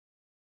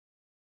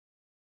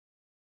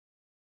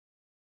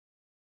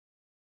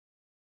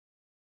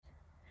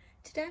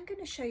Today I'm going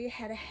to show you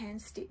how to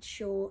hand stitch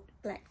your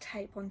black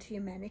tape onto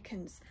your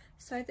mannequins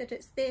so that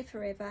it's there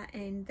forever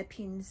and the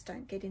pins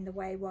don't get in the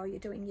way while you're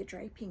doing your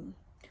draping.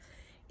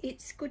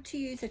 It's good to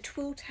use a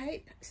twill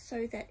tape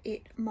so that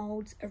it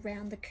molds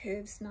around the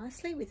curves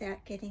nicely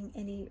without getting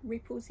any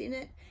ripples in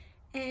it,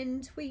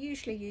 and we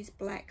usually use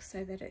black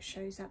so that it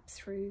shows up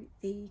through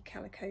the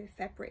calico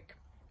fabric.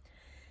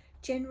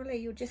 Generally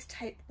you'll just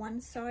tape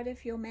one side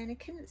of your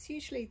mannequin, it's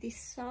usually this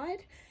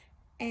side,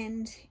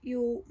 and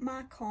you'll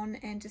mark on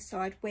and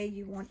decide where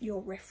you want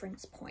your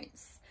reference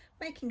points,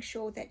 making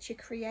sure that you're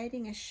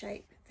creating a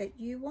shape that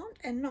you want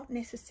and not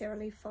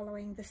necessarily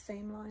following the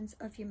seam lines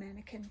of your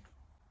mannequin.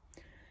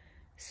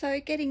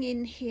 So getting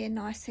in here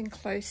nice and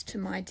close to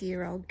my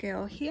dear old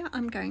girl here,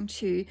 I'm going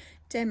to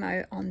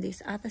demo on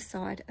this other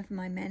side of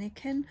my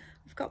mannequin.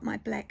 I've got my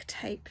black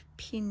tape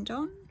pinned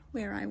on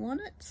where I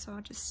want it, so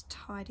I'll just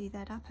tidy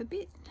that up a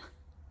bit.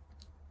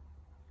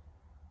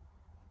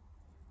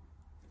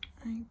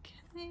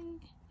 Okay,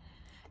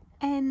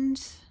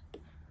 and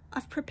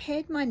I've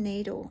prepared my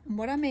needle, and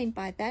what I mean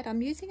by that,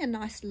 I'm using a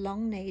nice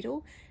long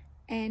needle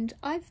and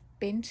I've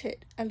bent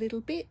it a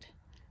little bit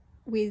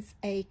with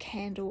a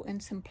candle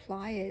and some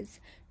pliers.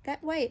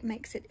 That way it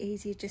makes it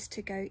easier just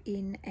to go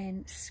in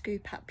and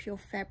scoop up your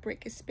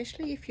fabric,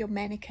 especially if your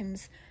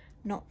mannequin's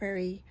not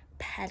very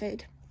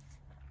padded.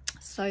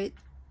 So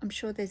I'm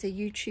sure there's a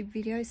YouTube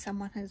video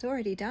someone has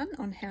already done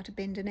on how to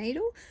bend a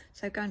needle,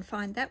 so go and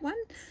find that one.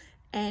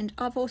 And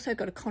I've also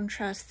got a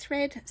contrast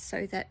thread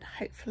so that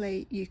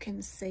hopefully you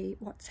can see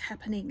what's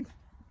happening.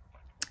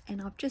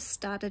 And I've just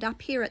started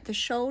up here at the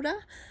shoulder.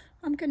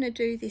 I'm going to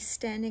do this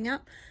standing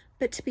up,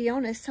 but to be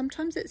honest,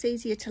 sometimes it's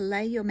easier to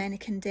lay your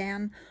mannequin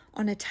down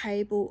on a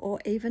table or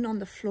even on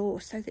the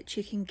floor so that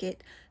you can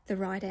get the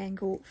right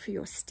angle for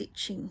your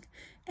stitching.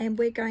 And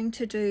we're going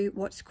to do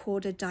what's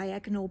called a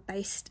diagonal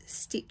based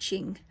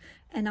stitching,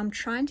 and I'm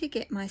trying to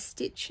get my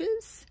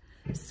stitches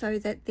so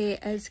that they're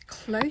as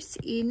close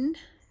in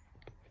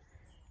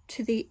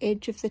to the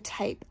edge of the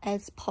tape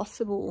as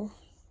possible.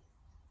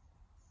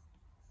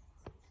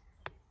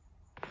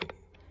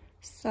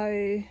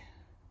 So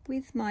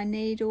with my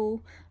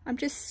needle, I'm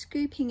just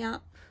scooping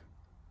up,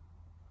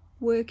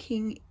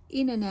 working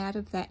in and out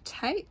of that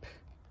tape,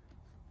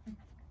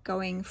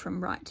 going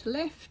from right to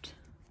left,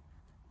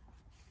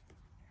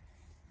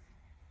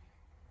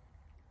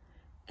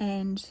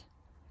 and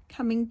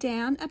coming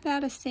down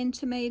about 1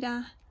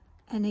 centimetre,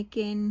 and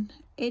again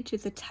edge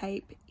of the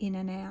tape in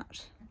and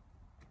out.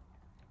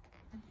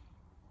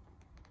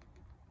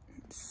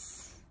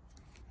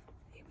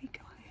 There we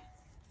go.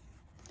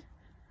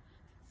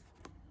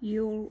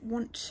 You'll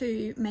want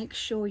to make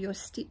sure your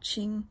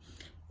stitching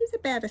is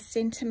about 1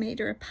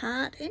 centimetre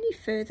apart. Any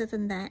further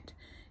than that,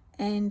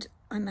 and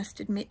I must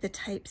admit the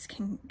tapes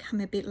can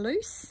come a bit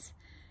loose,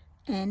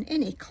 and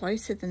any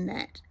closer than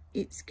that,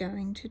 it's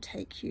going to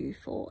take you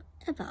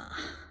forever.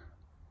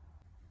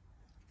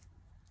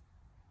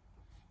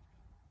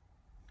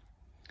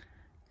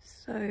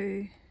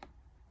 So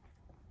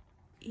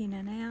in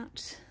and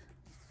out,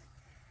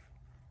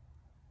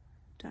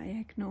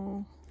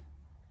 diagonal,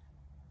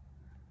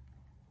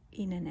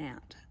 in and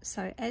out.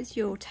 So as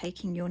you're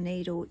taking your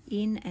needle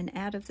in and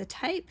out of the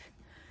tape,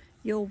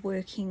 you're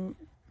working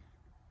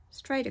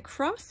straight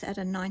across at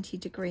a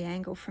 90-degree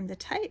angle from the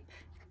tape,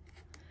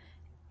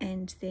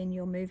 and then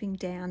you're moving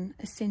down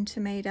 1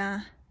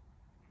 centimetre,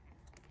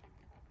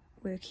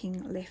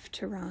 working left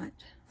to right.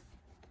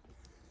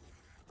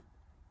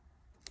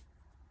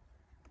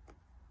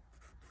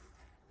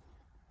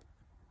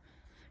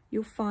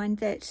 You'll find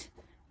that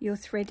your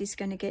thread is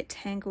going to get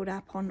tangled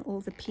up on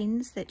all the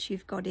pins that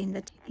you've got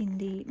in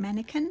the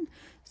mannequin,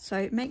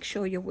 so make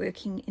sure you're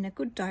working in a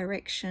good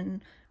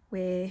direction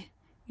where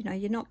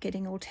you're not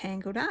getting all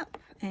tangled up.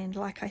 And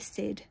like I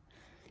said,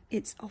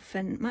 it's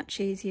often much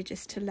easier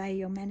just to lay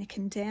your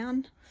mannequin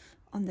down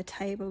on the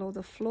table or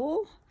the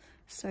floor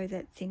so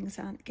that threads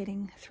aren't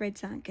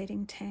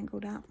getting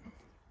tangled up.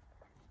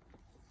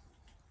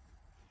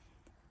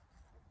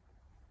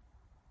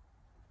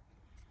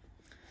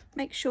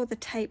 Make sure the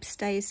tape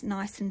stays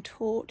nice and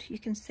taut. You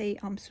can see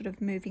I'm sort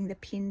of moving the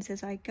pins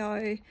as I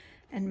go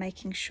and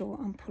making sure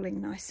I'm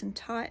pulling nice and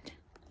tight.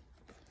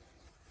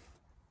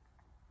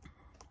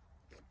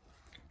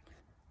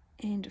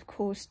 And of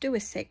course, do a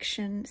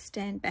section,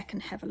 stand back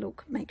and have a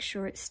look, make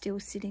sure it's still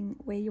sitting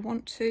where you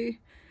want to.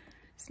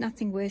 It's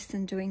nothing worse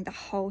than doing the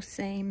whole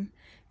seam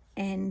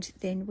and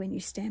then when you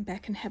stand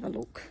back and have a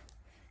look,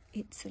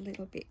 it's a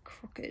little bit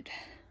crooked.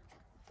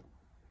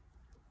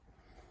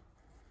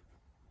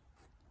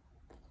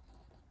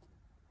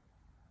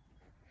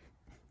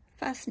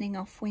 Fastening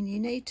off when you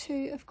need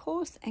to, of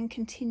course, and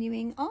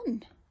continuing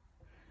on.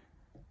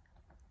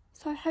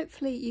 So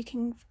hopefully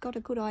you've got a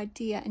good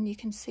idea and you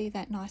can see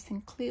that nice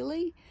and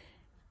clearly.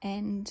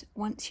 And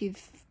once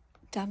you've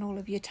done all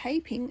of your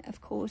taping,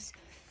 of course,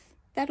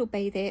 that'll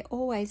be there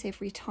always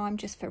every time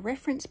just for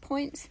reference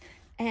points,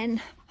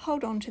 and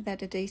hold on to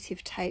that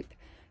adhesive tape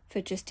for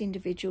just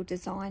individual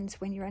designs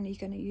when you're only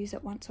going to use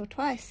it once or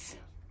twice.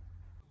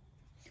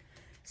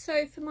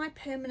 So for my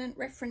permanent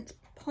reference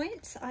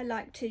points, I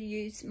like to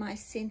use my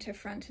centre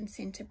front and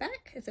centre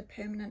back as a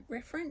permanent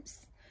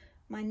reference,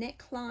 my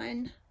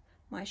neckline,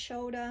 my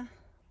shoulder,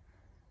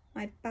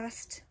 my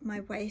bust,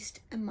 my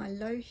waist and my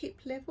low hip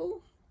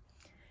level.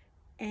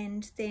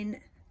 And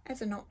then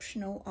as an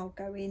optional, I'll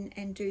go in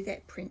and do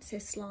that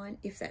princess line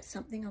if that's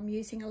something I'm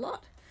using a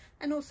lot,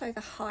 and also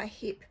the high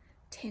hip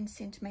 10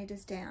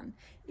 centimeters down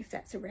if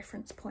that's a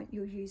reference point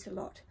you'll use a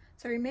lot.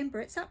 So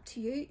remember, it's up to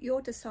you.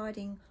 You're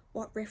deciding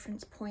what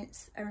reference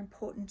points are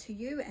important to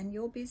you and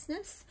your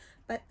business,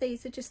 but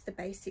these are just the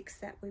basics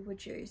that we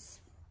would use.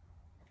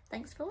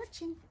 Thanks for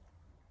watching.